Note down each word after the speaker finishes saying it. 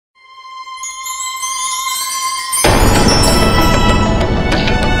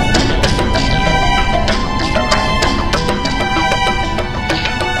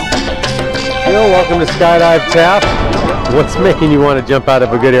Bill, welcome to Skydive Taft. What's making you want to jump out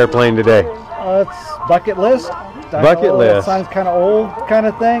of a good airplane today? It's bucket list. Bucket list. It sounds kind of old kind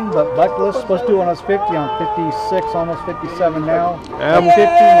of thing, but bucket list supposed to do when I was 50. I'm 56, almost 57 now. I'm 50.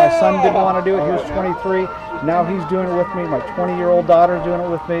 My son didn't want to do it. He was 23. Now he's doing it with me. My 20-year-old daughter's doing it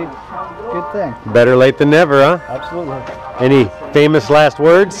with me. Good thing. Better late than never, huh? Absolutely. Any famous last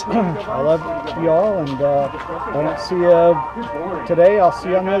words? I love you all, and if I don't see you today, I'll see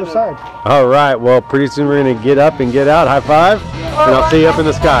you on the other side. All right. Well, pretty soon we're going to get up and get out. High five, and I'll see you up in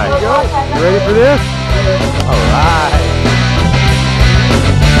the sky. You ready for this? All right.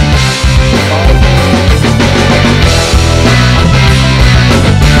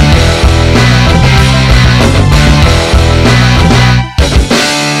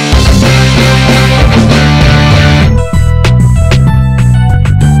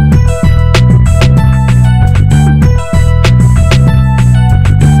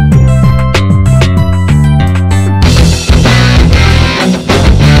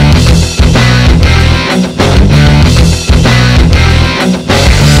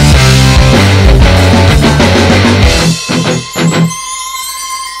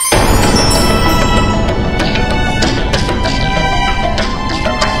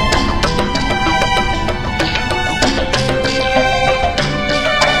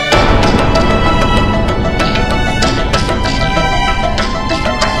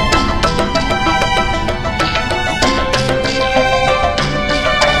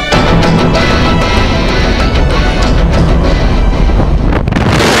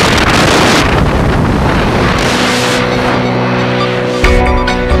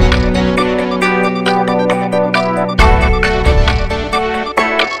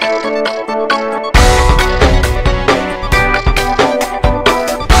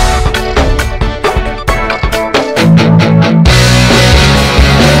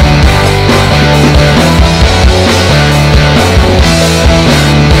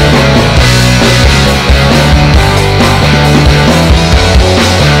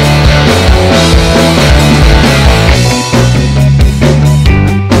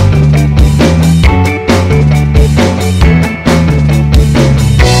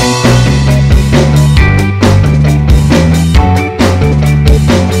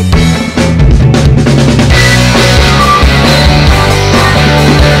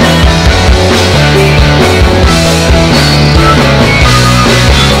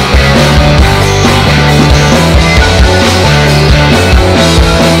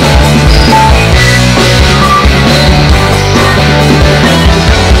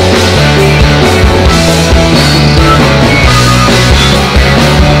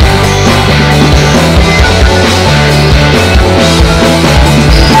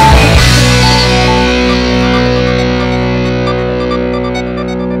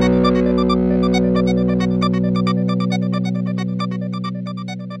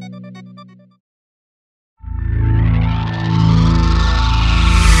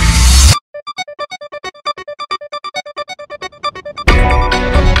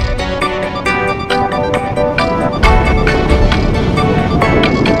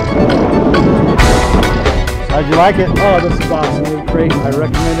 How'd you like it? Oh, this is awesome. It was great. I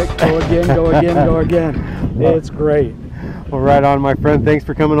recommend it. Go again, go again, go again. It's great. Well, right on, my friend. Thanks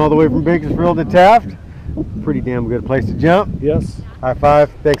for coming all the way from Bakersfield to Taft. Pretty damn good place to jump. Yes. High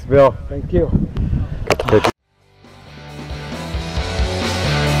five. Thanks, Bill. Thank you.